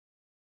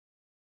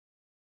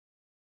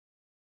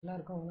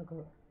எல்லாருக்கும்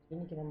வணக்கம்.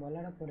 இன்றைக்கி நம்ம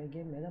விளையாட போகிற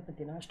கேம் எதை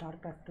பற்றினா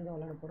StarCraft II தான்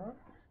விளையாட போகிறோம்.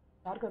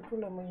 StarCraft II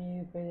நம்ம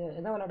இப்போ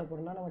எதை விளையாட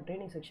போகிறோம்னா நம்ம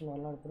ட்ரைனிங் செக்ஷன்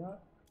விளையாட போகிறோம்.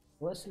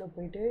 வேர்ஸில்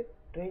போயிட்டு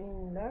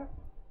ட்ரைனிங்கில்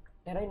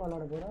டெரைன்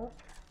விளையாட போகிறோம்.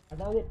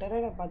 அதாவது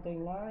டெரைனை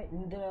பார்த்தீங்கன்னா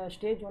இந்த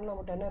ஸ்டேஜ் 1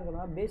 மட்டும் என்ன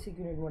இருக்குன்னா பேசிக்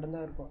யூனிட்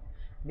மட்டும்தான் இருக்கும்.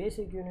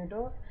 பேசிக்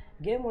யூனிட்டும்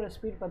கேமோட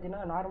ஸ்பீட்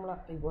பார்த்தீங்கன்னா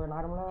நார்மலாக இப்போ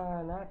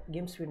நார்மலான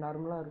கேம் ஸ்பீட்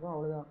நார்மலாக இருக்கும்,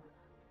 அவ்வளோதான்.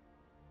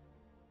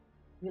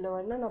 இதில்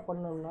என்னென்ன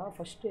பண்ணோம்னா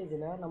ஃபஸ்ட்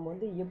ஸ்டேஜில் நம்ம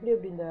வந்து எப்படி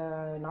இந்த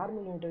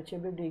நார்மல் யூனிட்டை வச்சு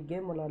எப்படி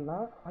கேம்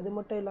விளாட்லாம், அது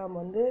மட்டும் இல்லாமல்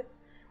வந்து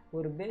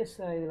ஒரு பேஸ்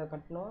இதில்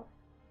கட்டணும்.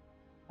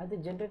 அது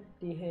generate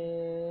the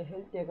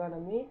health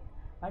economy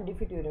and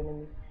defeat your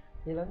enemy.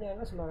 இதில் வந்து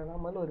என்ன சொல்கிறாங்கன்னா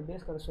முதல்ல ஒரு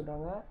பேஸ் கட்ட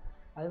சொல்கிறாங்க.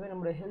 அதுமாதிரி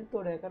நம்மளோட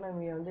ஹெல்த்தோட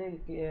எக்கானமியை வந்து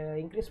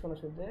இன்க்ரீஸ் பண்ண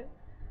சொல்லுது.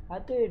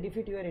 அது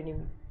டிஃபீட் யுவர்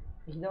எனிமி.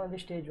 இதுதான்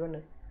வந்து ஸ்டேஜ்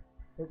 1.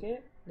 ஓகே,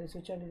 இந்த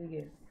ஸ்விட்ச் on the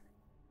game.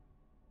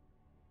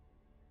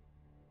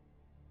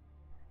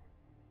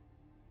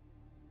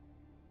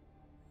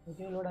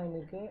 Okay, load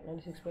ஆகிருக்கு.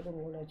 96%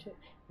 லோட் ஆச்சு.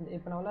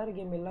 இப்போ நான் விளாட்ற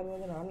கேம் எல்லாமே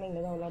வந்து நான்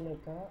ஆன்லைனில் தான்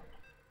விளாட்ருக்கேன்.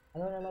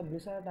 அதாவது நான்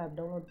பிளிஸார்ட் ஆப்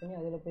டவுன்லோட் பண்ணி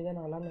அதில் போய் தான்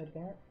நான்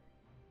விளாட்ருக்கேன்.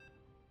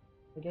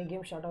 ஓகே,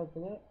 கேம் ஸ்டார்ட் ஆக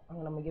போகுது.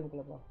 அங்கே நம்ம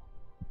கேமுக்குள்ளே போகலாம்.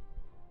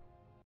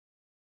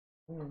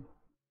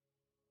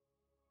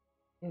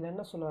 இதில்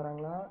என்ன சொல்ல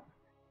வராங்களா,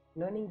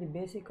 learning the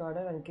basic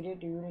order and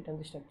create unit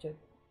and structure.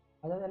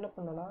 அதாவது என்ன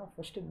பண்ணலாம்,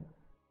 ஃபஸ்ட்டு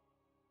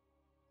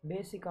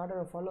பேசிக்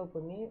ஆர்டரை ஃபாலோ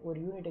பண்ணி ஒரு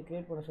யூனிட்டை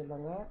க்ரியேட் பண்ண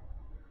சொல்கிறாங்க.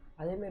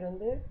 அதேமாரி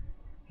வந்து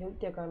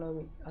ஹெல்த்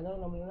எக்கானமி, அதாவது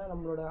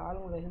நம்மளோட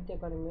ஆளுங்களோட ஹெல்த்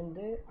எக்கானமி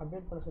வந்து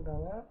அப்டேட் பண்ண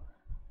சொல்கிறாங்க.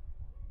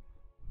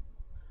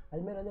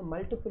 அதுமாரி வந்து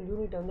மல்டிபிள்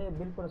யூனிட் வந்து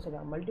பில்ட் பண்ண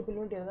சொல்கிறாங்க. மல்டிபிள்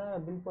யூனிட்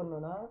எதாவது பில்ட்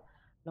பண்ணோன்னா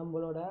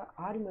நம்மளோட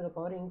ஆர்மியோட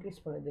பவரை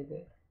இன்க்ரீஸ் பண்ணுறதுக்கு.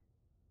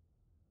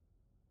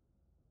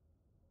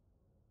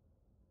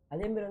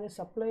 அதேமாரி வந்து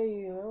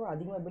சப்ளையும்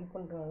அதிகமாக பில்ட்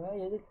பண்ணுறாங்க.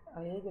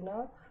 எதுக்குன்னா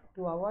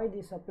to avoid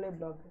the supply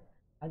black.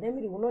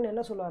 அதேமாரி இன்னொன்று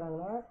என்ன சொல்ல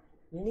வராங்கன்னா,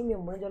 எனிமியை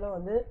முடிஞ்சளவு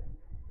வந்து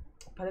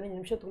 15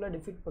 நிமிஷத்துக்குள்ளே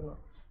டிஃபீட்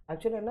பண்ணும்.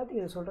 ஆக்சுவலாக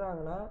என்னத்துக்கு இது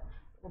சொல்கிறாங்கன்னா,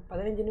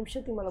 15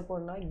 நிமிஷத்துக்கு மேலே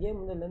போனால் கேம்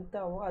வந்து லென்த்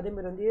ஆகும்.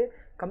 அதேமாரி வந்து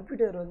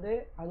கம்ப்யூட்டர் வந்து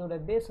அதோட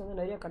பேஸ் வந்து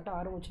நிறைய கட்ட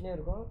ஆரம்பிச்சுனே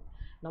இருக்கும்.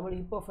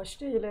 நம்மளுக்கு இப்போ ஃபஸ்ட்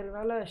ஸ்டேஜில்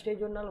இருக்கிறனால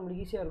ஸ்டேஜ் 1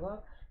 நம்மளுக்கு ஈஸியாக இருக்கும்.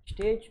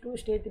 ஸ்டேஜ் 2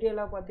 ஸ்டேஜ் 3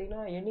 எல்லாம்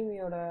பார்த்தீங்கன்னா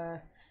எனிமியோட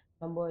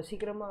நம்ம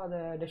சீக்கிரமாக அதை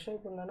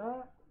டெஸ்ட்ராய் பண்ணோன்னா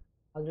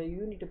அதோட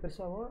யூனிட்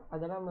பெருசாகும்.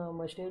 அதெல்லாம்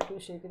நம்ம ஸ்டேஜ் 2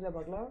 ஸ்டேஜ் 3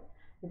 பார்க்கலாம்.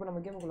 இப்போ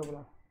நம்ம கேமுக்குள்ளே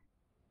போகலாம்.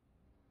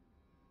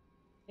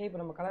 இப்போ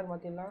நம்ம கலர்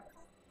மாற்றிடலாம்.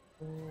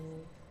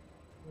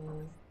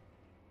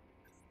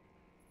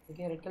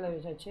 ஓகே, ரெட் கலர்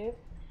வச்சாச்சு.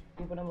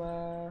 இப்போ நம்ம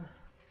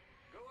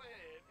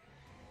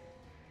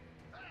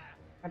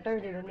கட்ட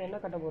வேண்டியது வந்து என்ன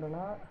கட்ட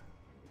போகிறோன்னா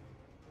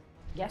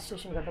கேஸ்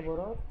ஸ்டேஷன் கட்ட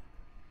போகிறோம்.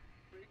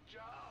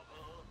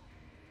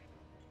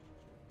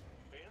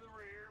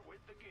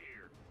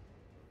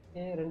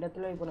 ஓகே, 2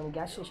 இடத்துல இப்போ நம்ம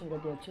கேஸ் ஸ்டேஷன்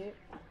கட்டியாச்சு.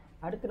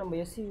 அடுத்து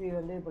நம்ம எஸ்சிவி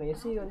வந்து இப்போ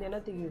எஸ்சிவி வந்து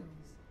என்னத்துக்கு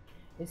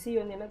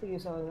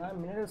யூஸ் ஆகுதுன்னா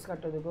மினரல்ஸ்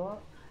கட்டுறதுக்கும்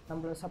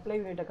நம்மளோட சப்ளை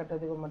யூனிட்டை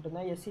கட்டுறதுக்கும்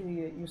மட்டும்தான் எஸ்சிவி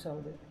யூஸ்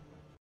ஆகுது.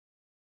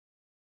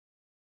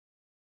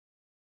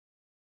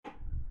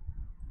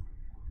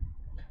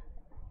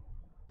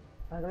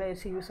 அதெல்லாம்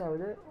எஸ்சி யூஸ்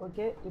ஆகுது.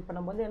 ஓகே, இப்போ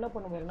நம்ம வந்து என்ன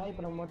பண்ண போகிறோம்னா,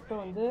 இப்போ நம்ம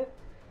மொத்தம் வந்து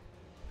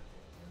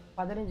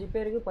 15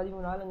 பேருக்கு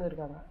 13 ஆளுங்க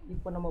இருக்காங்க.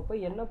 இப்போ நம்ம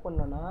போய் என்ன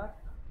பண்ணோன்னா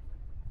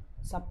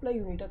சப்ளை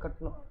யூனிட்டை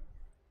கட்டணும்.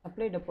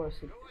 சப்ளை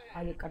டெபாசிட்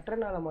அது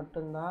கட்டுறதுனால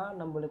மட்டும்தான்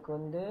நம்மளுக்கு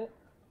வந்து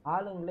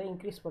ஆளுங்களை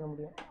இன்க்ரீஸ் பண்ண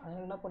முடியும்.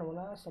 அதனால் என்ன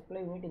பண்ணுவோம்னா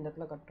சப்ளை யூனிட் இந்த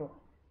இடத்துல கட்டுறோம்.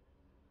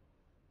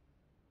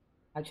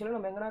 ஆக்சுவலாக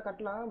நம்ம எங்கன்னா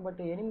கட்டலாம்,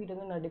 பட் எனிமிகிட்ட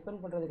வந்து நான்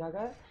டிபெண்ட்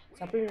பண்ணுறதுக்காக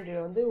சப்ளை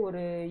யூனிட்டில் வந்து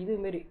ஒரு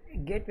இதுமாரி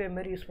கேட்வே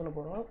மாரி யூஸ் பண்ண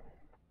போகிறோம்.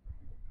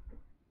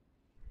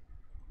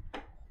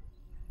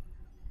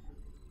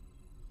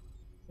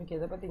 ஓகே,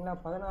 இதை பார்த்தீங்கன்னா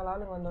 14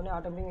 ஆளுங்க வந்தோடனே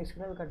ஆட்டோமேட்டிக்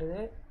சிக்னல் கட்டுது.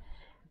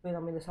 இப்போ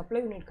நம்ம இந்த சப்ளை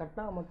யூனிட்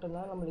கட்டினா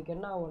மட்டும்தான் நம்மளுக்கு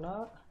என்ன ஆகும்னா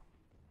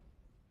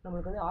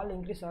நம்மளுக்கு வந்து ஆள்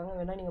இன்க்ரீஸ் ஆகும்.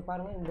 வேணால் நீங்கள்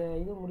பாருங்கள், இந்த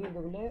இது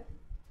முடியறதுக்குள்ளே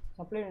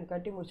சப்ளை யூனிட்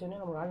கட்டி முடிச்சோடனே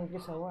நமக்கு ஆள்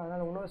இன்க்ரீஸ் ஆகும்.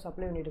 அதனால் இன்னொரு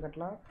சப்ளை யூனிட்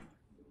கட்டலாம்.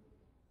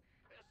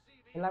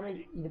 எல்லாமே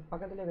இது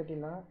பக்கத்துலேயே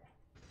கட்டிடலாம்.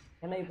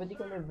 ஏன்னா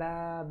இப்போதைக்கு வந்து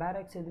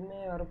பேரக்ஸ் எதுவுமே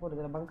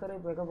வரப்போகிறது இல்லை, பங்கரும்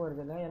இப்போ வைக்க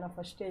போகிறது இல்லை. ஏன்னா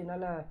ஃபஸ்ட்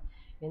ஸ்டேஜ்னால்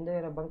எந்த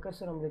வேறு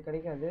பங்கர்ஸும் நம்மளுக்கு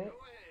கிடைக்காது.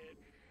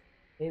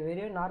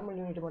 வெறும் நார்மல்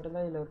யூனிட்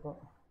மட்டும்தான் இதில் இருக்கும்.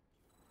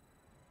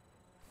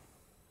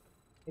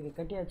 இது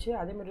கட்டியாச்சு.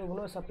 அதேமாதிரி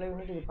இன்னொரு சப்ளை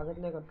யூனிட் இது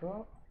பக்கத்துலேயே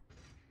கட்டுறோம்.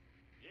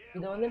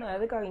 இதை வந்து நான்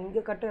எதுக்காக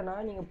இங்கே கட்டுறேன்னா,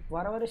 நீங்கள்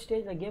வர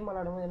ஸ்டேஜில் கேம்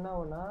விளாடும்போது என்ன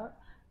ஆகும்னா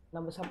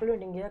நம்ம சப்ளை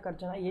யூனிட் இங்கேயே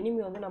கட்டிச்சோன்னா எனிமி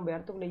வந்து நம்ம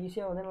இடத்துக்குள்ளே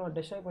ஈஸியாக வந்து நம்ம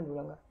டெஸ்ட்ராய்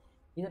பண்ணிவிடுவாங்க.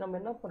 இதை நம்ம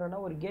என்ன பண்ணுறோன்னா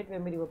ஒரு கேட்வே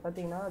மாரி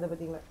பார்த்தீங்கன்னா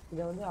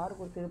இதை வந்து ஆறு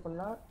கொடுத்து இது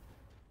பண்ணால்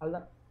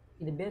அதுதான்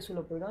இது பேஸ்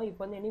உள்ள போயிடும்.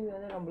 இப்போ வந்து எனிமி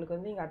வந்து நம்மளுக்கு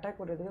வந்து இங்கே அட்டாக்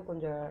பண்ணுறதுக்கு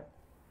கொஞ்சம்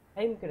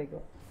டைம்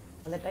கிடைக்கும்.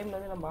 அந்த டைமில்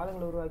வந்து நம்ம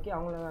ஆளுங்களை உருவாக்கி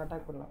அவங்கள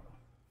அட்டாக் பண்ணலாம்.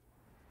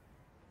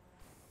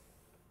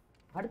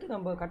 அடுத்து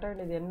நம்ம கட்ட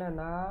வேண்டியது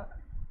என்னென்னா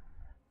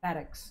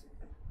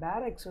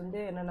பேரக்ஸ் வந்து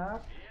என்னென்னா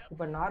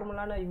இப்போ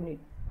நார்மலான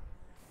யூனிட்னா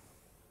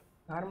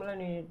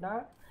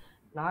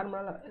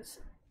நார்மலான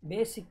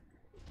பேசிக்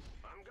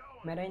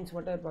மெரைன்ஸ்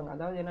மட்டும் இருப்பாங்க.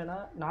 அதாவது என்னென்னா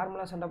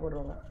நார்மலாக சண்டை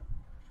போடுறவங்க,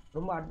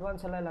 ரொம்ப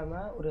அட்வான்ஸ் எல்லாம்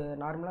இல்லாமல் ஒரு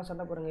நார்மலாக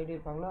சண்டை போடுறவங்க எப்படி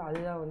இருப்பாங்களோ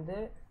அதுதான் வந்து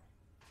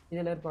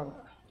இதில் இருப்பாங்க.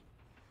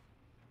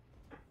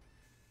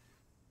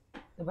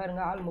 இது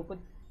பாருங்கள், ஆள்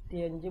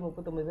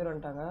 35-39 பேர்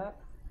வந்துட்டாங்க.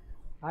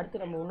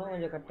 அடுத்து நம்ம இன்னும்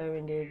கொஞ்சம் கட்ட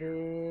வேண்டியது.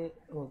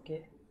 ஓகே,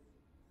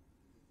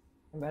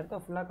 நம்ம இடத்த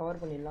ஃபுல்லாக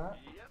கவர் பண்ணிடலாம்.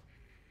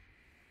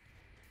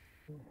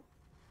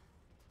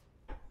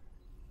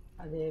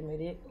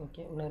 அதேமாரி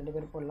ஓகே, இன்னும் 2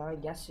 பேர் போடலாம்.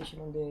 கேஸ்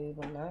ஸ்டேஷன் வந்து இது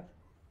பண்ணல.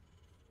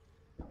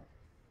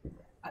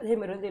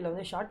 அதேமாதிரி வந்து இதில்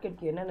வந்து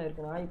ஷார்ட்கட் என்னென்ன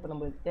இருக்குன்னா, இப்போ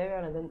நம்மளுக்கு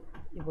தேவையானது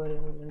இப்போ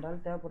 2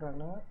 ஆள்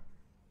தேவைப்படுறாங்கன்னா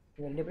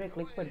 2 பேரும்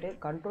கிளிக் பண்ணிட்டு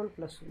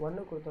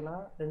Ctrl+1 கொடுத்தோன்னா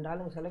 2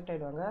 ஆளுங்க செலக்ட்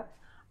ஆகிடுவாங்க.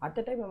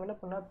 அடுத்த டைம் நம்ம என்ன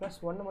பண்ணால்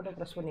 +1 மட்டும்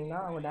ப்ரெஸ் பண்ணிங்கன்னா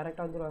அவங்க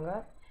டேரெக்டாக வந்துடுவாங்க.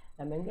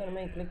 நம்ம எங்கே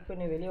வேணுமே கிளிக்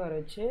பண்ணி வெளியே வர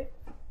வச்சு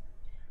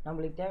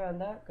நம்மளுக்கு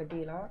தேவையானதை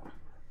கட்டிக்கலாம்.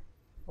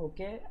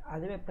 ஓகே,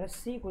 அதுவே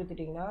 +C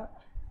கொடுத்துட்டிங்கன்னா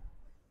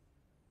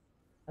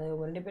அது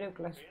 2 பேரும்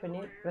ப்ளஸ் பண்ணி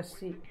 +C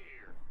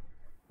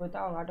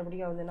கொடுத்தா அவங்க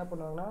ஆட்டோமேட்டிக்காக வந்து என்ன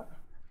பண்ணுவாங்கன்னா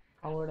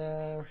அவங்களோட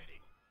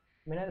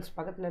மினரல்ஸ்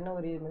பக்கத்தில் என்ன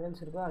ஒரு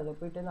மினரல்ஸ் இருக்கோ அதில்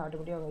போயிட்டு வந்து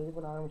ஆட்டோமேட்டிக்காக அவங்க இது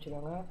பண்ண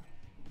ஆரம்பிச்சிடுவாங்க.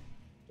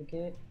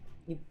 ஓகே,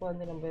 இப்போ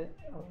வந்து நம்ம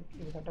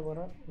இது கட்ட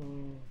போகிறோம்.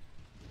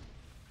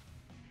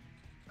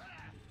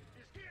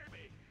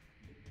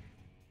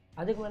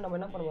 அதுக்கு முன்னாடி நம்ம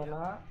என்ன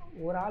பண்ணுவோம்னா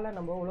ஒரு ஆளை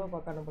நம்ம உழவு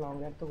பார்க்க அனுப்பலாம்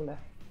அவங்க இடத்துக்குள்ளே.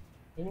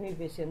 எனிமி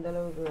பேஸ் எந்த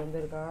அளவுக்கு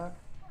வந்திருக்கான்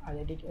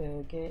அதை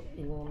ஓகே,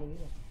 இது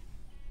வந்து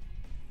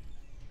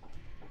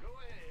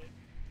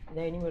இந்த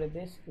எனிமியோட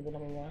பேஸ் இது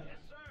நம்ம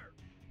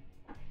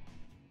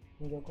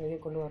இங்கே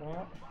கொண்டு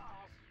வரோம்.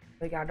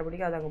 ஓகே,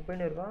 ஆட்டோமேட்டிக்காக அது அங்கே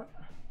போயின்னு இருக்கோம்.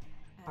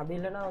 அப்படி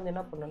இல்லைன்னா வந்து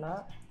என்ன பண்ணோன்னா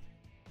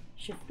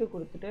ஷிஃப்ட்டு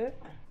கொடுத்துட்டு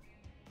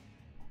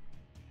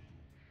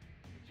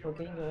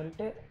ஓகே இங்கே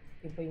வந்துட்டு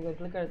இப்போ இங்கே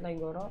கிளிக் எடுத்தால்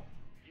இங்கே வரும்.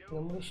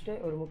 இங்கே முடிச்சுட்டு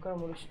ஒரு முக்கால்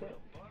முடிச்சுட்டு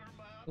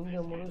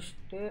இங்கே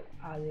முடிச்சுட்டு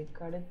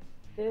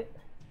அதுக்கடுத்து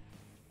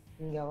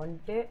இங்கே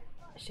வந்துட்டு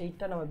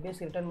ஸ்ட்ரெயிட்டாக நம்ம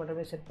பேஸ் ரிட்டர்ன் பண்ணுற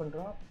மாதிரி செட்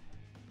பண்ணுறோம்.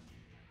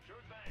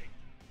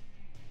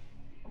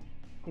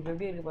 இப்போ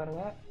எப்படி இருக்குது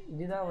பாருங்கள்,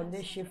 இதுதான் வந்து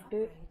ஷிஃப்ட்டு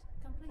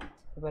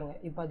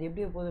பாருங்கள். இப்போ அது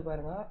எப்படி போகுது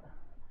பாருங்கள்.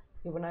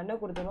 இப்போ நான் என்ன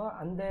கொடுத்தனோ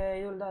அந்த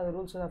இதில் தான் அது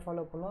ரூல்ஸை தான்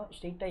ஃபாலோ பண்ணோம்.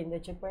 ஸ்ட்ரெயிட்டாக இந்த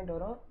செக் பாயிண்ட்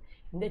வரும்.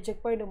 இந்த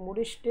செக் பாயிண்ட்டை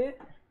முடிச்சுட்டு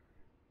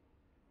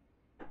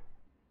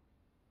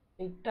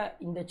ஸ்ட்ரெயிட்டாக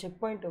இந்த செக்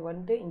பாயிண்ட்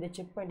வந்து இந்த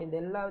செக் பாயிண்ட் இந்த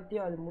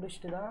எல்லாத்தையும் அது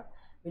முடிச்சுட்டு தான்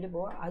வெளியே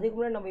போவோம். அதுக்கு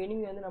முன்னாடி நம்ம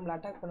எனிமி வந்து நம்மளை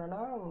அட்டாக்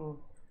பண்ணோன்னா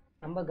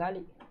நம்ம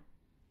காலி.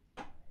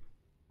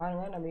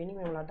 பாருங்கள், நம்ம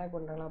எனிமி நம்மளை அட்டாக்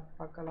பண்ணுறாங்களா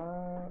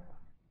பார்க்கலாம்.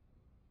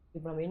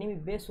 இப்போ நம்ம எனிமி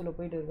பேஸ் உள்ள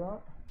போயிட்டு இருக்கோம்.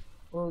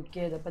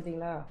 ஓகே, இதை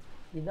பார்த்தீங்களா,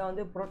 இதுதான்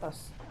வந்து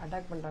ப்ரோட்டாஸ்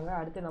அட்டாக் பண்ணுறாங்க.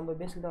 அடுத்து நம்ம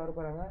பேஸுக்கு தான் வர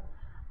போகிறாங்க.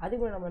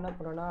 அதுக்கு நம்ம என்ன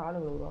பண்ணுறோன்னா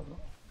ஆளுங்களை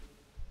உருவாக்கணும்.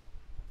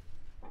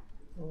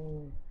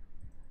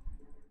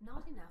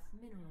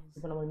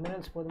 இப்போ நம்ம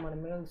மினரல்ஸ் போதுமான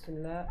மினரல்ஸ்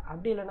இல்லை.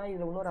 அப்படி இல்லைனா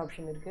இதில் இன்னொரு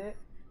ஆப்ஷன் இருக்குது,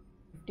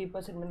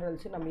 50%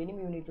 மினரல்ஸு. நம்ம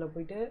எனிமி யூனிட்டில்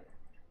போய்ட்டு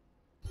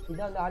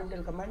இதான் வந்து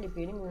ஆர்பிட்டல் கமாண்ட். இப்போ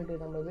எனிமி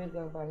யூனிட் நம்ம போய்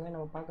இருக்காங்க பாருங்கள்,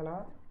 நம்ம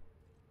பார்க்கலாம்.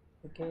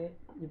 ஓகே,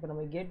 இப்போ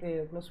நம்ம கேட்வே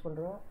க்ளோஸ்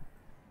பண்ணுறோம்.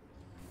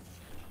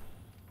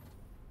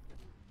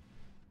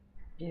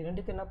 இது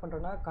ரெண்டுத்தையும் என்ன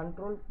பண்ணுறோன்னா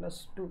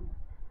Ctrl+2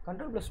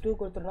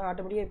 கொடுத்துட்டோம்னா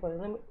ஆட்டோமேட்டிக்காக இப்போ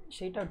வந்து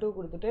ஸ்ட்ரெயிட்டாக 2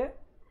 கொடுத்துட்டு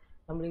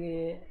நம்மளுக்கு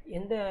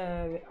எந்த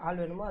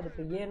ஆள் வேணுமோ அது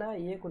இப்போ ஏன்னா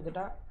ஏ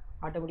கொடுத்துட்டா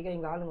ஆட்டோமேட்டிக்காக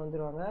இங்கே ஆளுங்க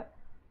வந்துடுவாங்க.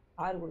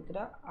 6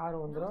 கொடுத்துட்டா 6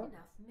 வந்துடும்.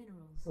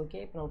 ஓகே,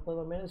 இப்போ நம்ம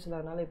 30 மினிட்ஸ்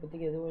இல்லாதனால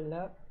இப்போதைக்கு எதுவும்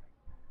இல்லை.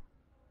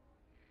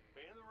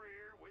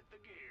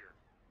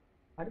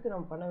 அடுத்து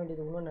நம்ம பண்ண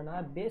வேண்டியது இன்னும் என்னென்னா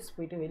பேஸ்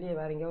போயிட்டு வெளியே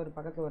வேறு எங்கேயா ஒரு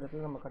பக்கத்தில் ஒரு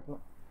இடத்துல நம்ம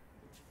கட்டணும்.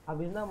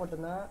 அப்படி இருந்தால்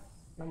மட்டும்தான்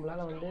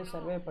நம்மளால் வந்து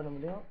சர்வே பண்ண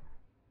முடியும்.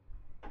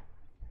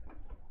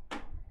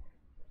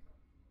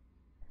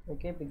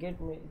 ஓகே, இப்போ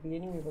இப்போ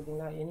எனிமி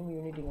பார்த்தீங்களா, எனிமி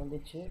யூனிட் இங்கே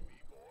வந்துச்சு.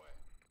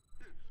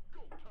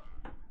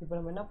 இப்போ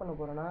நம்ம என்ன பண்ண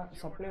போகிறோன்னா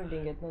சப்ளை யூனிட்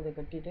இங்கே எடுத்து அதை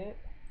கட்டிட்டு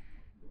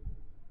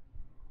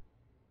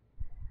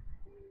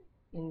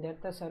இந்த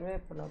இடத்த சர்வே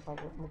பண்ண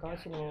பார்ப்போம்.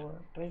 முக்கால்வாசி நம்ம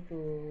ட்ரை டு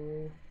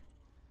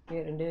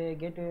 2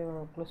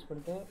 கேட்டையும் க்ளோஸ்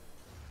பண்ணிட்டு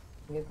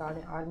இங்கே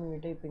இருக்க ஆர்மி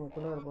யூனிட்டை இப்போ இங்கே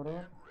கொண்டு வர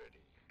போகிறோம்.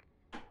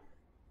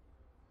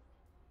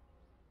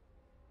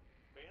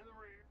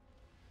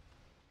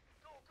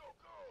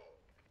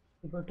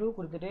 இப்போ 2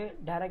 கொடுத்துட்டு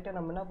டேரெக்டாக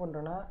நம்ம என்ன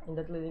பண்ணுறோன்னா இந்த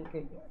இடத்துல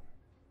இருக்கு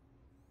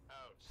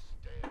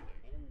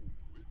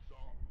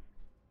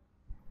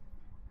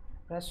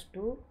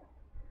 +2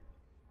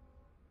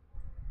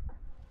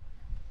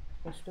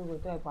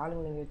 கொடுத்து இப்போ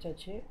ஆளுங்களை இங்கே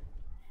வச்சாச்சு.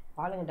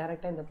 ஆளுங்க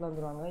டேரெக்டாக இந்த இடத்துல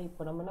வந்துடுவாங்க.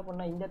 இப்போ நம்ம என்ன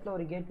பண்ணால் இந்த இடத்துல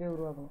ஒரு கேட்வே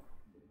உருவாக்கணும்.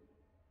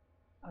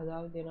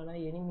 அதாவது என்னென்னா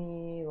எனிமி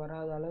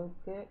வராத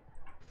அளவுக்கு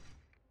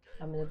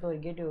நம்ம இந்த இடத்துல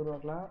ஒரு கேட்வே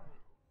உருவாக்கலாம்.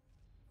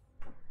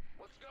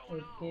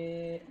 ஓகே,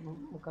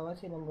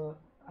 முக்கால்வாசி நம்ம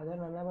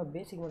அதான் நல்லா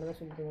பேசிக் மட்டும் தான்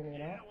சொல்லிட்டு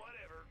வந்துக்கிறேன்.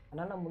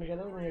 அதனால் நான் முடிஞ்ச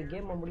அளவு நீங்கள்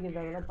கேமை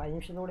முடிக்கிறதாங்கன்னா 5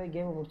 நிமிஷத்தோட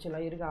கேமை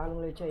முடிச்சிடலாம். இருக்க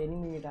ஆளுங்களை வச்சு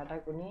எனிமி யூனிட்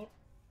அட்டாக் பண்ணி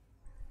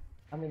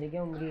நம்ம இந்த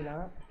கேமை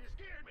முடியலாம்.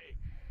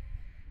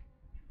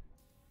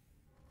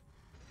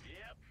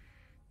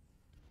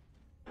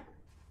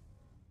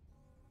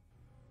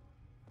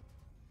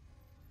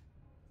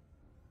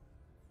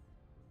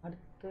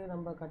 அடுத்து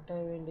நம்ம கட்ட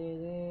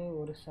வேண்டியது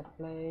ஒரு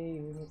சப்ளை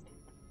யூனிட்.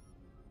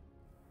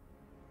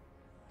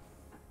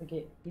 ஓகே,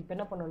 இப்போ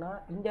என்ன பண்ணோன்னா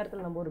இந்த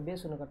இடத்துல நம்ம ஒரு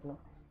பேஸ் ஒன்று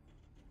கட்டணும்.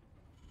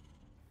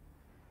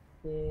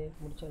 ஓகே,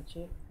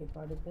 முடிச்சாச்சு. இப்போ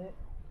அடுத்து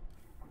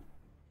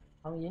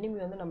அவங்க எனிமி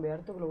வந்து நம்ம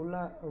இடத்துக்குள்ளே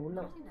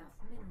உள்ள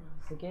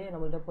ஓகே,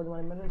 நம்மள்கிட்ட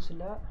போதுமான மினரல்ஸ்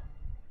இல்லை,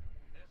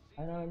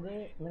 அதனால் வந்து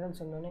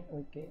மினரல்ஸ் வந்தோடனே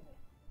ஓகே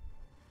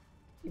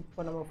இப்போ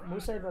நம்ம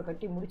முழுசாக இப்போ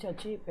கட்டி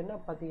முடிச்சாச்சு. இப்போ என்ன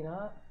பார்த்தீங்கன்னா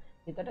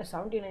கிட்டத்தட்ட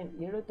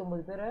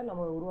 79 பேரை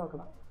நம்ம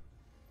உருவாக்கலாம்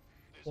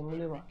இது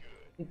மூலியமா.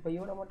 இப்போ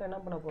இவனை மட்டும் என்ன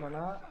பண்ண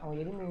போகிறோன்னா அவன்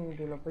எனிமி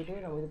யூனிட்டியில் போயிட்டு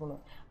நம்ம இது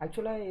பண்ணுவோம்.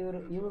 ஆக்சுவலாக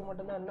இவர்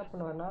மட்டும்தான் என்ன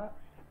பண்ணுவார்னா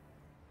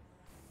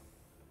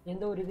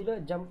எந்த ஒரு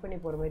இதில் ஜம்ப் பண்ணி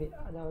போகிற மாதிரி,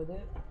 அதாவது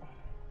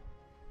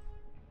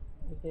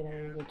ஓகே நம்ம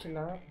இங்கே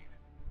வச்சிடலாம்.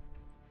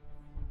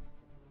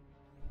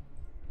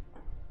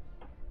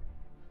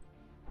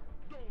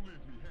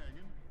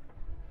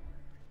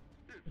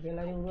 இப்போ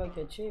எல்லாரையும்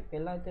உருவாக்கியாச்சு. இப்போ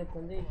எல்லாத்தையும்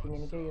வந்து இப்போ இங்கே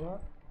நிற்க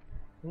வைக்கிறோம்.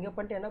 இங்கே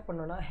பண்ணிட்டு என்ன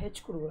பண்ணோன்னா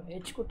ஹெச் கொடுக்குறோம்.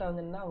 ஹெச் கொடுத்தா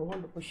வந்துன்னா அவங்க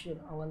ஹோல்டு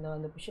பொசிஷன், அவங்க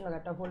அந்த பொசிஷனில்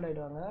கரெக்டாக ஹோல்ட்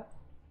ஆகிடுவாங்க.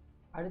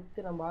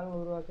 அடுத்து நம்ம ஆளுங்க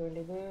உருவாக்க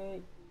வேண்டியது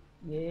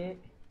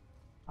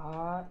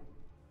ARD.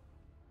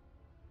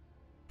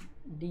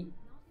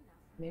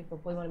 இப்போ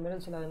போதுமான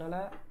மினரல்ஸ் இல்லாதனால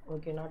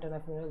ஓகே நாட்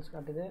எனஃப் மினரல்ஸ்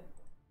காட்டுது.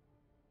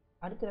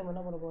 அடுத்து நம்ம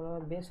என்ன பண்ண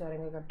போகிறோம், பேஸ் வேறு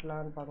எங்கே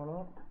கட்டலான்னு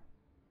பார்க்கணும்.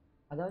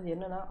 அதாவது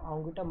என்னென்னா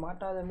அவங்ககிட்ட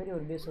மாட்டாத மாரி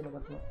ஒரு பேஸ் ஒன்று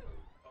கட்டணும்.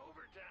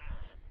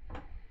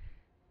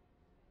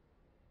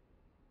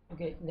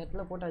 ஓகே இந்த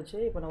இடத்துல போட்டாச்சு.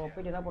 இப்போ நம்ம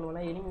போய்ட்டு என்ன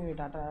பண்ணுவோம்னா எனிமி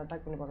யூனிட்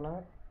அட்டாக் பண்ணி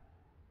பார்க்கலாம்.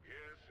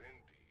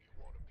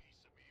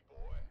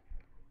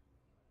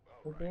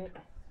 ஓகே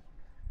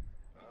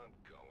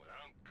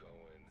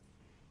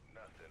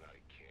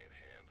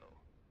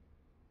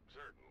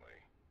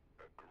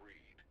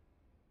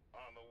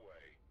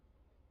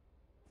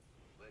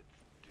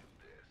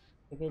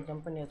ஓகே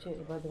ஜம்ப் பண்ணியாச்சு.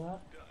 இப்போ பார்த்துங்க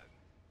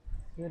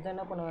இவர் தான்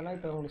என்ன பண்ணுவார்னா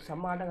இப்போ உங்களுக்கு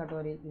செம்ம ஆட்டம்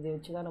காட்டுவார். இதை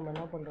வச்சு தான் நம்ம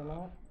என்ன பண்ணுறோன்னா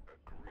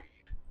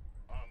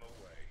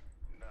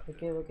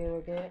ஓகே ஓகே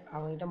ஓகே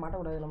அவன்கிட்ட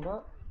மாட்டக்கூடாது. நம்ம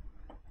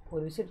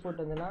ஒரு விசிட்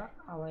போட்டு வந்தோன்னா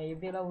அவன்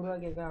எப்படியெல்லாம்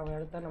உருவாக்கியிருக்கான் அவன்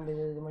இடத்த நம்ம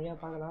இது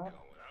வழியாக பார்க்கலாம்.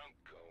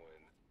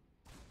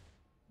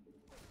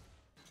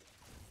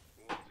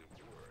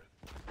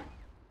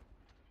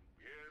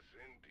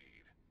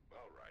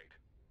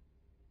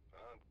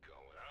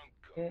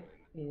 ஓகே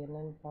இது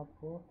என்னன்னு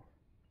பார்ப்போம்.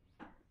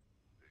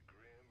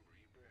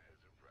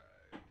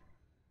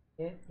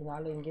 ஓகே இந்த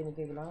ஆள் இங்கே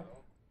நிற்கலாம்.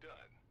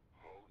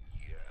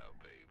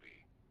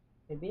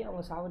 மேபி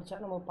அவங்க சாவடிச்சா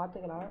நம்ம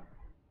பார்த்துக்கலாம்.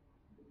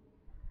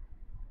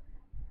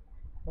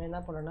 நம்ம என்ன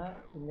பண்ணோன்னா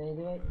இந்த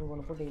இதுவே இங்கே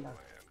ஒன்று போட்டிக்கலாம்.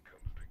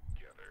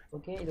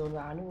 ஓகே இது ஒரு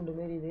அணுகுண்டு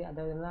மாரி இது,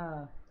 அதாவதுன்னா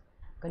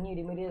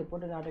கண்ணி மாரி அதை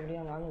போட்டு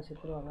ஆட்டோமேட்டிக்காக அவங்க ஆளுங்க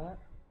செத்துருவாங்க.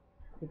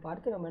 இப்போ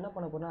அடுத்து நம்ம என்ன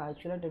பண்ண போகிறோம்னா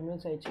ஆக்சுவலாக 10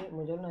 minutes ஆகிடுச்சு.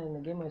 முடிஞ்சாலும் நான்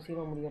இந்த கேமை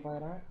சீரோ முடிக்க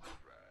பார்க்குறேன்.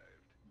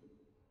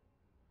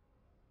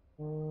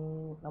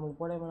 நம்மளுக்கு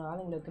போட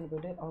ஆளுங்களை எடுத்துன்னு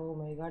போய்ட்டு அவங்க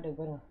மை காட்டுக்கு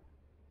பாருங்க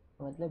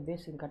அவங்க இடத்துல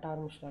பேஸிங் கட்ட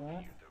ஆரம்பிச்சிட்டாங்க.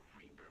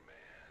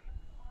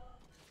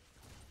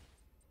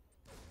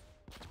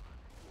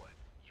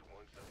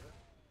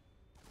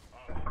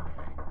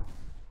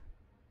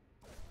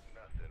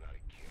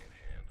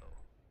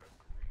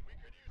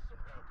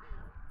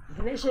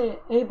 தினேஷ்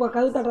இப்போ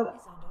கது தட்டாத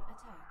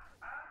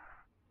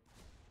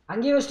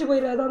அங்கேயே வச்சுட்டு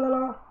போயிடு எதாக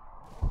இருந்தாலும்.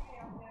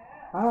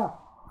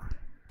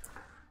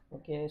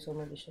 Okay so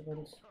much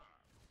disturbance.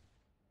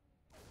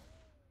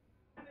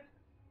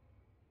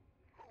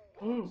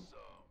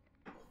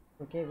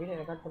 Okay video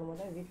record பண்ண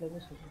மாட்டேன் வீட்டில்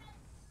இருந்து சொல்கிறேன்.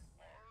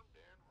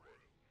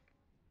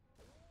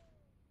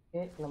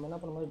 ஓகே நம்ம என்ன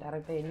பண்ணும்போது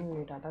டேரெக்டாக எனிமி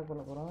யூனிட் அட்டாக்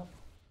பண்ண போகிறோம்.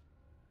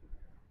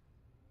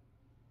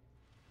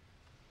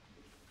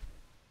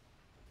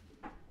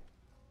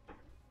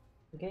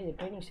 ஓகே இது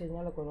ட்ரைனிங்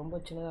ஸ்டேஜ்னால ரொம்ப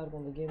சின்னதாக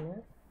இருக்கும் இந்த கேமு.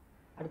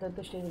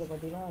 அடுத்தடுத்த ஸ்டேஜில்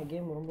பார்த்தீங்கன்னா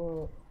கேம் ரொம்ப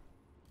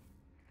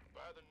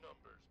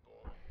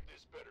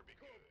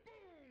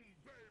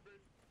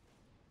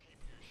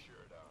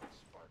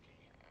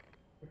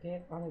ஓகே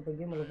வாங்க இப்போ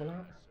கேம் உள்ள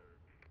போகலாம்.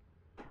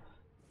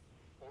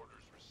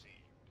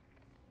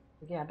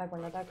 ஓகே அட்டாக்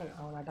பண்ண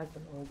அவனை அட்டாக்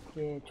பண்ண.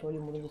 ஓகே சோலி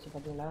முடிஞ்சிச்சு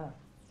பார்த்தீங்களா.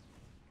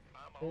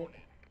 ஓகே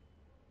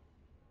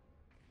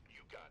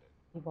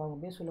இப்போ அவங்க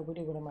பேஸ் உள்ள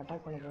போய்ட்டு இப்போ நம்ம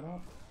அட்டாக் பண்ண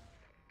போகிறோம்.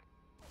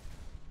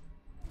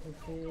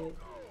 ஓகே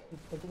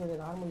இப்போதைக்கு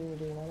கொஞ்சம் நார்மல்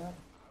யூனிட்னால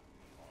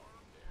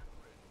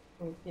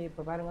ஓகே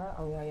இப்போ பாருங்கள்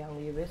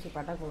அவங்க பேஸ்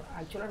இப்போ அட்டாக் பண்ணுவோம்.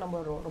 ஆக்சுவலாக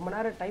நம்ம ரொம்ப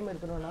நேரம் டைம்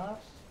எடுக்கணும்னா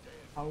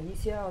அவங்க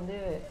ஈஸியாக வந்து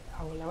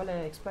அவங்க லெவலை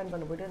எக்ஸ்பேண்ட்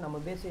பண்ண போய்ட்டு நம்ம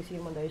பேஸை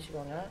சீக்கிரமாக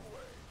தவிச்சுக்குவாங்க.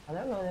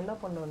 அதனால் நம்ம என்ன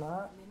பண்ணோன்னா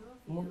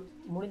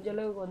முடிஞ்ச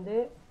அளவுக்கு வந்து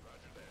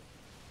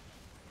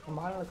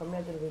நம்ம ஆளுங்களை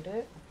கம்மியாக எடுத்துகிட்டு போய்ட்டு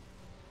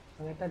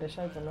அவங்க கிட்ட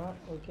டெஸ்ட்ராய் பண்ணோம்.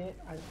 ஓகே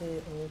அடுத்து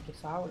ஓகே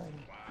சாவிடாங்க.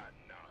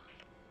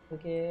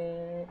 ஓகே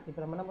இப்போ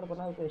நம்ம என்ன பண்ண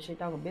போனால் இப்போ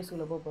ஸ்ட்ரெயிட்டாக அவங்க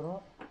பேஸுக்குள்ளே போக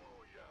போகிறோம்.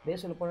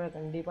 பேஸுக்குள்ளே போனால்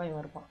கண்டிப்பாக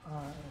இவன் இருப்பான்.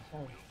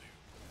 சாரி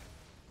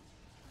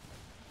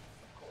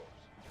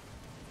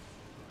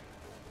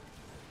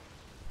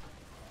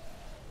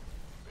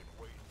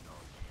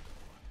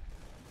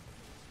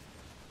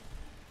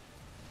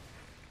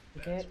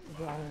ஓகே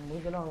இப்போ அவங்க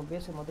முடிஞ்சளவு அவங்க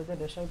பேஸை மொத்தத்தை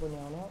டெஸ்ட்ராய் பண்ணி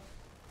ஆகணும்.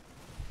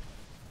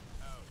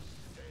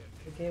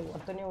 ஓகே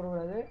ஒருத்தனையும்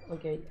விடக்கூடாது.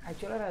 ஓகே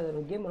ஆக்சுவலாக அது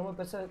ஒரு கேம் ரொம்ப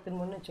பெருசாக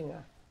திரும்பணும்னு வச்சுங்க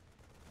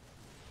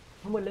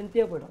ரொம்ப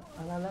லென்த்தியாக போய்டும்.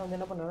 அதனால தான் வந்து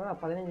என்ன பண்ணுறேன்னா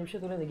நான் 15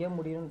 நிமிஷத்துக்குள்ளே இந்த கேம்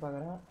முடியணும்னு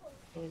பார்க்குறேன்.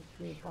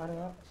 ஓகே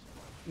பாருங்கள்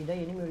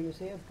இதான் எனிமி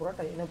யூஸே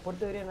புரோட்டா. என்னை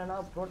பொறுத்தவரை என்னென்னா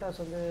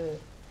புரோட்டாஸ் வந்து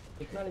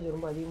டெக்னாலஜி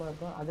ரொம்ப அதிகமாக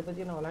இருக்கும். அதை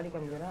பற்றி நான் விளையாடி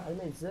காமிக்கிறேன்.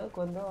 அதுமாதிரி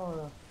ஜர்க் வந்து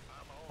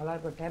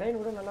நல்லாயிருக்கும்.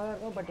 டெரைன் கூட நல்லா தான்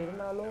இருக்கும். பட்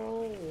இருந்தாலும்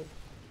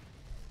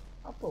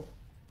அப்போது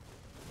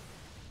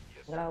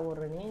எங்கடா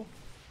ஓடுற நீ.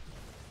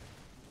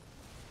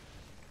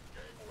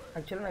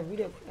 ஆக்சுவலாக நான்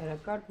வீடியோ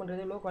ரெக்கார்ட்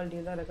பண்ணுறது லோ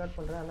குவாலிட்டியில் தான் ரெக்கார்ட்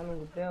பண்ணுறேன். அதனால்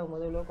உங்களுக்கு ப்ளே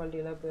ஆகும்போது லோ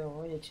குவாலிட்டியில் ப்ளே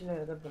ஆகும். ஹெச்டியில்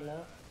ரெக்கார்ட் பண்ணல.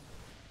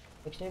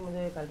 நெக்ஸ்ட் டைம்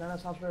வந்து கரெக்டான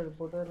சாஃப்ட்வேர்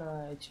போட்டு நான்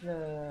ஹெச்சில்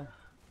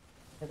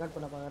ரெக்கார்ட்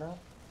பண்ண பார்க்குறேன்.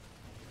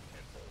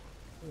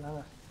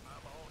 நாங்கள்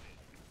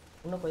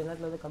இன்னும் கொஞ்ச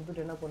நேரத்தில் வந்து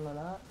கம்ப்யூட்டர் என்ன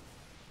பண்ணோன்னா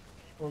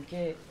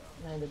ஓகே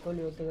நான் இந்த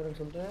தோல்வி ஒத்துக்கிறேன்னு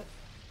சொல்லிட்டு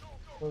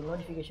ஒரு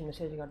நோட்டிஃபிகேஷன்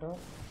மெசேஜ்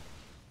காட்டும்.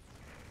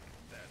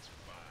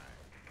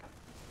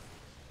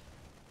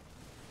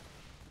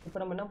 இப்போ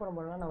நம்ம என்ன பண்ண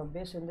போகிறோம்னா நம்ம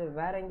பேஸ் வந்து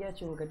வேறு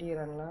எங்கேயாச்சும்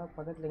கட்டிக்கிறாங்களா,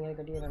 பக்கத்தில் எங்கேயாவது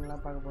கட்டிக்கிறாங்களா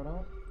பார்க்க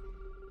போகிறோம்.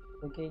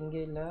 ஓகே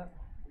இங்கே இல்லை,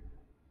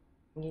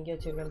 இங்கே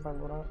எங்கேயாச்சும் இருக்கான்னு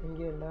பார்க்க போகிறோம்.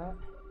 இங்கேயும் இல்லை,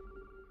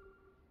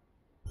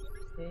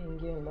 ஓகே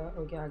இங்கேயும் இல்லை.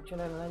 ஓகே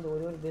ஆக்சுவலாக என்னன்னா இந்த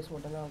ஒரு பேஸ்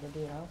மட்டும்தான் அவன்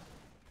கட்டிக்கிறான்.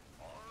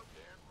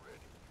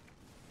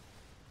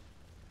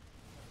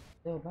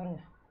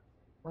 பாருங்கள்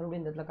மறுபடியும்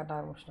இந்த இடத்துல கட்ட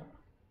ஆரம்பிச்சிட்டான்.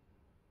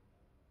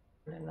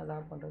 என்ன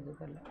தான் பண்ணுறது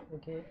தெரியல.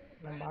 ஓகே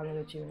நம்ம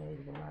ஆளுங்க வச்சு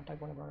இது பண்ண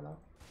அட்டாக் பண்ண பார்க்கலாம்.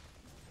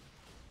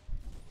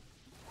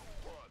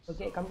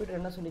 ஓகே கம்ப்யூட்டர்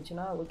என்ன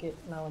சொல்லிச்சுன்னா ஓகே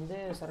நான் வந்து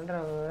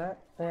சரண்டராக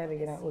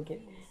தயாரிக்கிறேன். ஓகே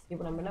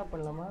இப்போ நம்ம என்ன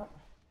பண்ணலாமா,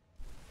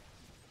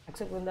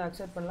 அக்செப்ட் வந்து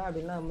அக்செப்ட் பண்ணலாம்.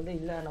 அப்படின்னா நம்ம வந்து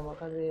இல்லை நம்ம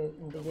உட்காந்து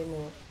இந்த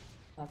கேமு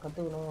நான்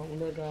கற்றுக்கணும்,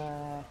 உள்ளே இருக்க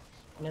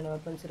என்னென்ன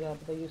வெப்பன்ஸ் இருக்குது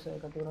அதை யூஸ்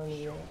கற்றுக்கணும்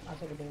நீங்கள்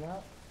ஆசைப்பட்டீங்கன்னா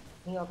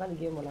நீங்கள்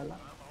உட்காந்து கேம்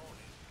விளாட்லாம்.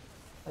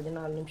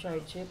 14 நிமிஷம்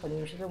ஆகிடுச்சு, 10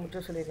 நிமிஷத்தில்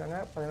முடிச்சு சொல்லியிருக்காங்க,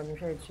 14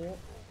 நிமிஷம் ஆகிடுச்சு.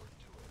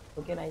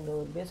 ஓகே நான் இந்த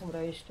ஒரு பேஸை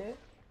முறை வச்சுட்டு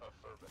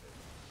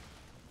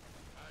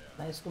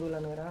நான் ஸ்கூல்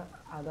விளாண்டுக்கிறேன்.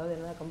 அதாவது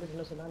என்ன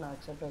கம்ப்யூட்டர்னு சொன்னால் நான்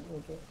அக்செப்ட்.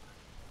 ஓகே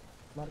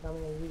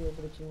மறக்காமல் எங்கள் வீடியோ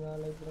பிடிச்சிங்க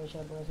லைக் பண்ணி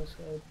ஷேர் பண்ணி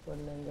சப்ஸ்கிரைப்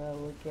பண்ணுங்க.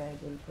 Okay I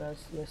will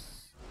press S.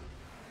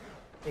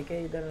 Okay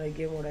இதான்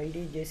கேமோட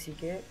ஐடி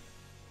ஜேசிகே.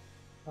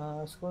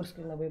 ஸ்கோர்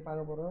ஸ்க்ரீனில் போய்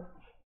பார்க்க போகிறோம்.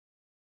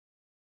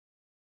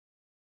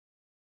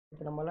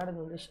 இப்போ நம்ம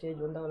விளாடுறது வந்து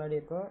ஸ்டேஜ் 1 தான்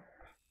விளையாடிருக்கோம்.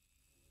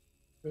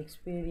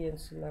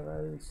 எக்ஸ்பீரியன்ஸ்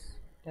லெவல்ஸ்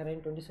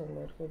டெரைன்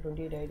 27 இருக்குது,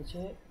 28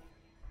 ஆகிடுச்சு.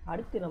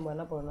 அடுத்து நம்ம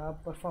என்ன பண்ணோம்னா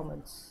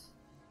பெர்ஃபார்மன்ஸ்.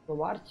 இப்போ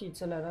வார்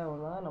சீட்ஸ் எல்லாம் என்ன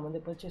ஆகும்னா நம்ம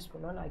வந்து பர்ச்சேஸ்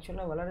பண்ணோம். நான்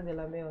ஆக்சுவலாக விளாட்றது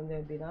எல்லாமே வந்து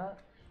எப்படின்னா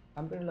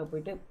கம்ப்யூட்டரில்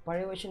போய்ட்டு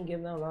பழைய வெர்ஷன்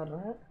கேம் தான்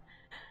விளாட்றேன்.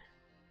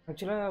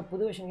 ஆக்சுவலாக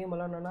புது வெர்ஷன் கேம்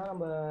விளாட்ணுன்னா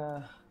நம்ம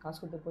காசு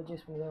கொடுத்து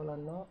பர்ச்சேஸ் பண்ணி தான்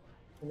விளாட்ணும்.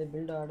 இது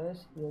பில்ட்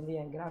ஆர்டர்ஸ், இது வந்து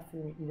என் கிராஃப்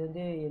யூனிட், இது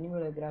வந்து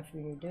எனிமியோட கிராஃப்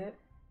யூனிட்டு,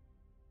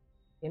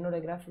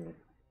 என்னோடய கிராஃப்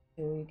யூனிட்.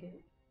 ஓகே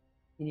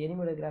இது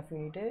எனிமியோட கிராஃப்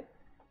யூனிட்டு,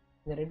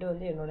 இந்த ரெட்டு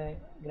வந்து என்னோடய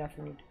graph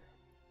unit.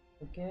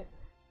 Okay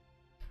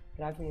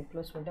graph unit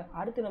close பண்ணிட்டு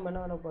அடுத்து நம்ம என்ன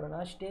பண்ண போகிறோம்னா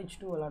ஸ்டேஜ்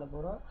 2 விளாட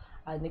போகிறோம்.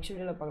 அது நெக்ஸ்ட்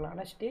வீடியோவில் பார்க்கலாம்.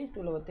 ஆனால் ஸ்டேஜ்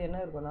 2வில் வந்து என்ன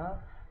இருக்குன்னா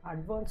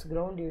அட்வான்ஸ்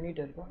கிரவுண்ட்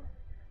யூனிட் இருக்கும்.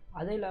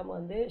 அதே இல்லாமல்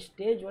வந்து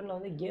ஸ்டேஜ் 1ல்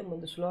வந்து கேம்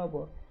வந்து ஸ்லோவாக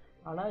போகும்.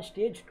 ஆனால்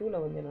ஸ்டேஜ்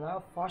 2வில் வந்து என்னென்னா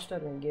ஃபாஸ்ட்டாக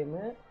இருக்கும்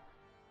கேமு.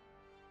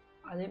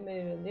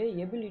 அதேமாரி வந்து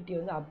எபிலிட்டி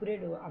வந்து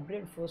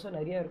அப்கிரேட் ஃபோர்ஸும்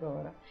நிறையா இருக்கும்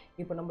வர.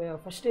 இப்போ நம்ம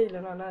ஃபஸ்ட் ஸ்டேஜில்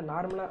என்னன்னா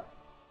நார்மலாக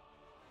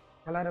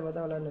விளாட்ற மாதிரி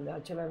தான் விளாட்ணுது.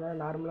 ஆக்சுவலாக என்ன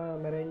நார்மலாக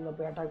மெரைனில்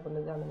போய் அட்டாக்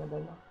பண்ணுறது அந்த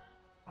மாதிரி தான்.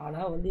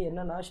 ஆனால் வந்து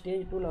என்னென்னா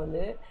ஸ்டேஜ் 2வில்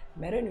வந்து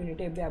மெரைன்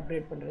யூனிட்டை எப்படி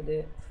அப்கிரேட் பண்ணுறது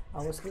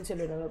அவங்க ஸ்கில்ஸ்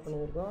எல்லாம் டெவலப்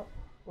பண்ணியிருக்கோம்.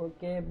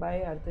 ஓகே பை,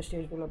 அடுத்த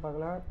ஸ்டேஜ் 2வில்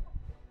பார்க்கலாம்.